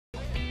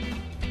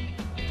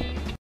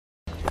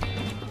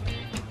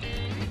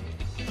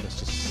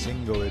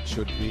Single it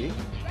should be.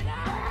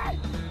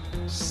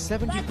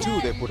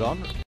 72 they put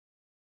on.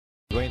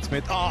 Dwayne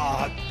Smith.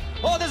 Oh,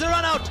 there's a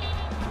run out.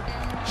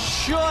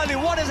 Surely,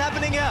 what is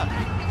happening here?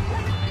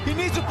 He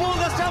needs to pull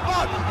the stump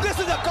out. This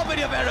is a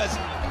comedy of errors.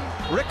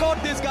 Record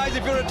this, guys,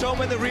 if you're at home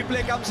when the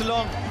replay comes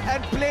along,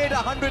 and play it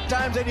 100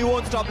 times and you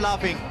won't stop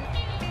laughing.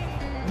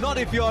 Not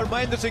if you're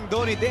Mahendra Singh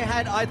Dhoni. They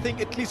had, I think,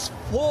 at least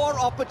 4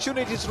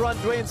 opportunities to run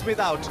Dwayne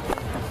Smith out.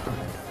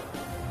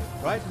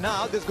 Right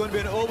now, there's going to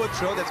be an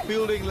overthrow. That's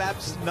fielding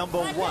lapse number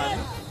 1.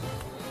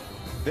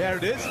 There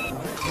it is.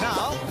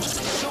 Now,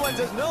 Suwan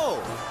says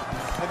no.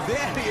 And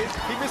there he is.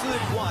 He misses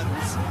it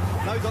once.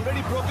 Now he's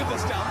already broken the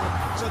stump.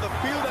 So the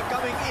fielder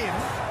coming in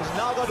has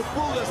now got to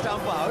pull the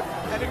stump out.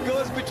 And it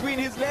goes between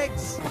his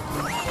legs.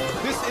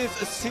 This is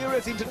a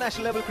serious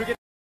international level cricket.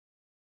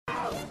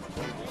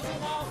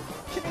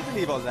 Can you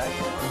believe all that?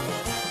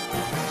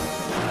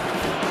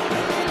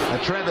 A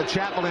Trevor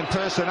Chappell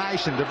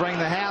impersonation to bring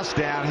the house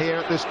down here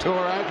at this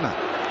tour opener.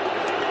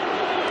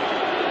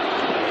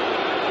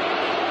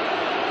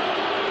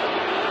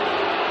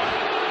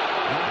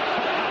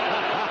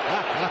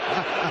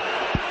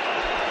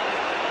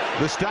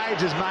 The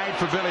stage is made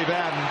for Billy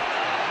Bowden.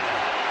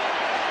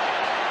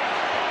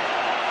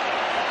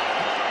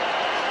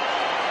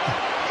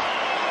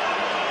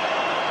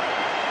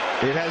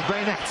 It has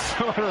been that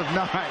sort of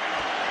night.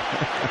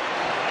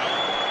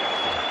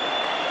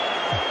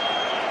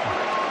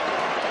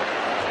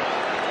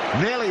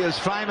 Nearly as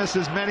famous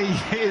as many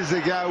years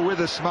ago with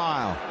a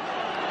smile.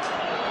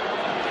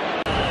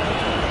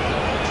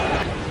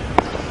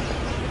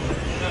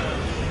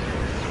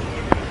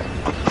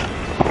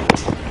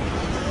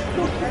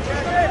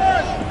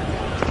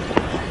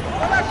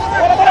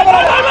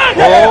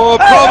 Oh,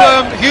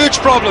 problem, huge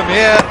problem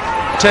here.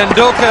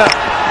 Tendulkar,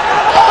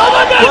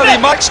 well, he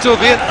might still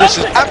be in. This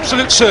is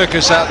absolute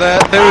circus out there.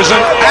 There is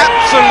an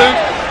absolute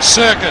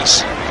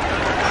circus.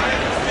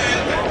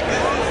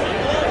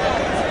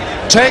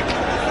 Take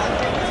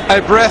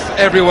a breath,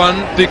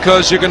 everyone,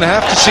 because you're going to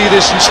have to see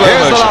this in slow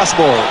motion. Here's the last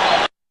ball.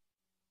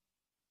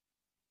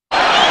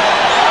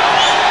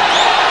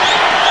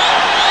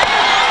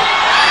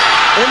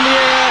 In the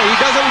air, he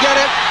doesn't get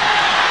it.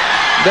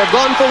 They've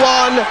gone for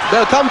 1,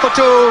 they'll come for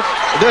 2.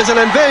 There's an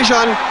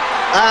invasion,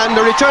 and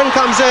the return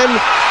comes in.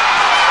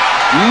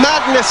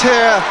 Madness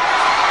here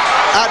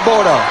at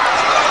Boda.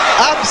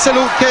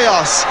 Absolute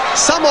chaos.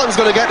 Someone's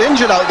going to get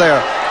injured out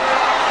there.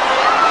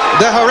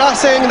 They're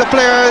harassing the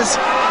players.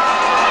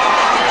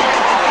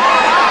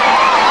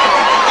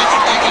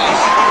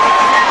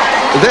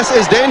 This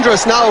is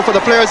dangerous now for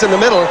the players in the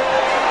middle.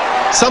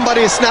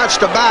 Somebody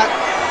snatched a bat.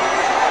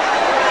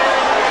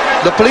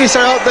 The police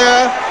are out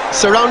there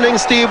surrounding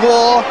Steve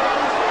Waugh.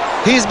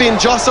 He's been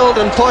jostled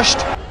and pushed.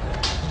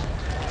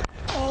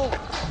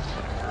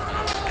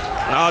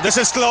 Now this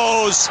is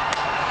close.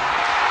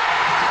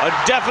 A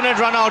definite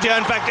run out here.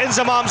 In fact,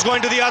 Inzamam's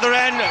going to the other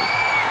end.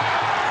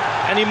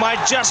 And he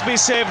might just be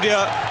saved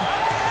here.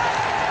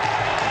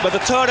 But the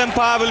third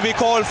umpire will be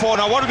called for.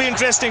 Now what will be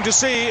interesting to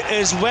see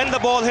is when the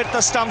ball hit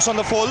the stumps on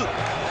the full,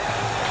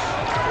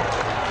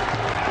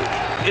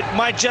 it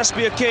might just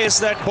be a case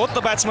that both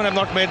the batsmen have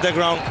not made their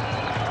ground.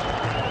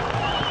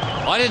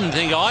 I didn't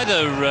think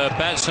either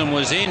batsman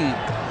was in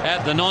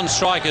at the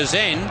non-striker's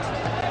end.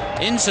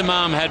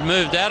 Inzamam had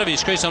moved out of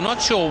his crease. I'm not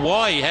sure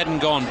why he hadn't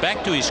gone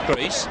back to his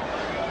crease.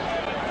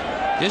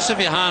 Yusuf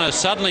Yohana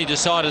suddenly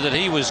decided that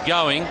he was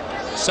going.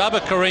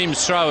 Sabah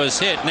Karim's throw is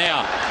hit.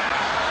 Now,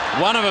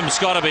 one of them's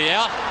got to be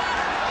out.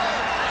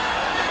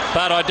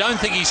 But I don't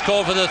think he's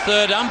called for the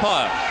third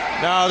umpire.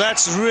 Now,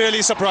 that's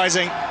really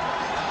surprising.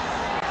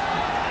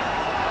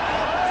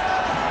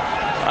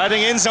 I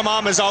think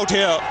Inzamam is out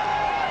here.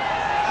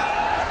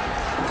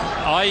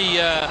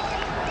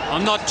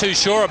 I'm not too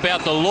sure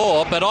about the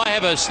law, but I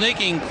have a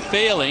sneaking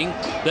feeling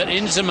that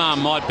Inzamam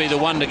might be the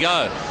one to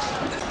go.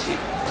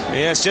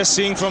 Yes, just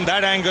seeing from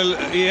that angle,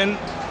 Ian,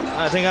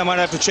 I think I might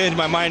have to change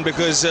my mind,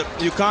 because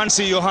you can't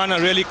see Yohana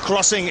really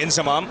crossing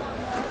Inzamam.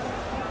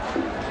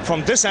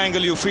 From this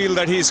angle, you feel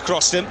that he's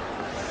crossed him.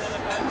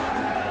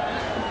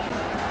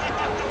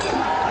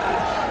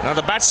 Now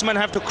the batsmen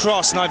have to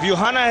cross. Now if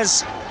Yohana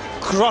has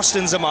crossed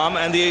Inzamam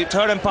and the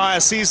third umpire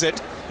sees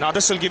it, now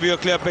this will give you a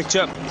clear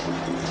picture.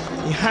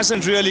 He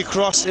hasn't really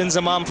crossed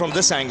Inzamam from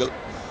this angle.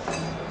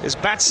 His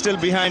bat's still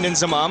behind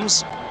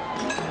Inzamam's,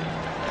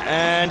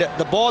 and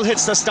the ball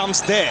hits the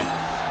stumps there.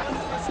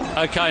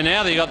 Okay,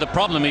 now they got the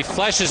problem. He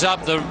flashes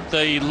up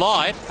the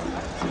light,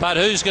 but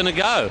who's going to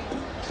go?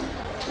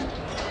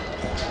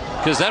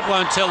 Because that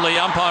won't tell the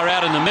umpire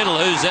out in the middle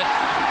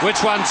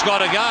which one's got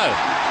to go.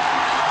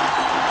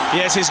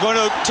 Yes, he's going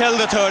to tell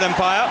the third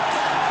umpire.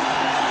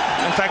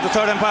 In fact, the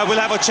third umpire will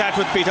have a chat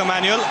with Peter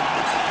Manuel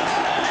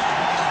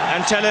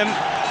and tell him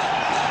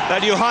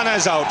that Yohana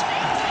is out.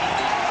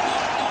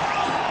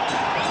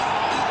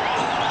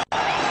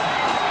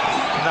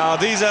 Now,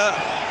 these are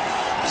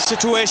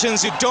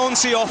situations you don't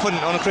see often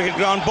on a cricket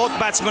ground. Both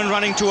batsmen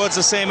running towards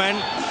the same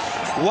end.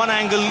 One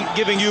angle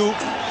giving you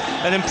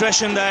an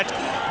impression that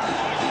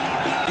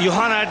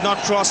Yohana had not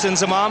crossed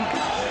Inzamam.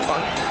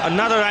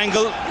 Another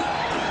angle,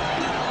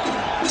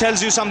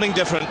 tells you something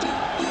different.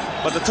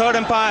 But the third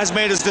umpire has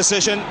made his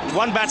decision.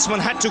 One batsman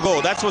had to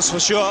go, that was for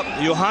sure.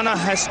 Johanna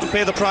has to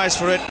pay the price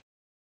for it.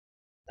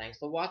 Thanks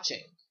for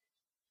watching.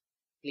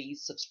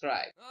 Please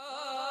subscribe.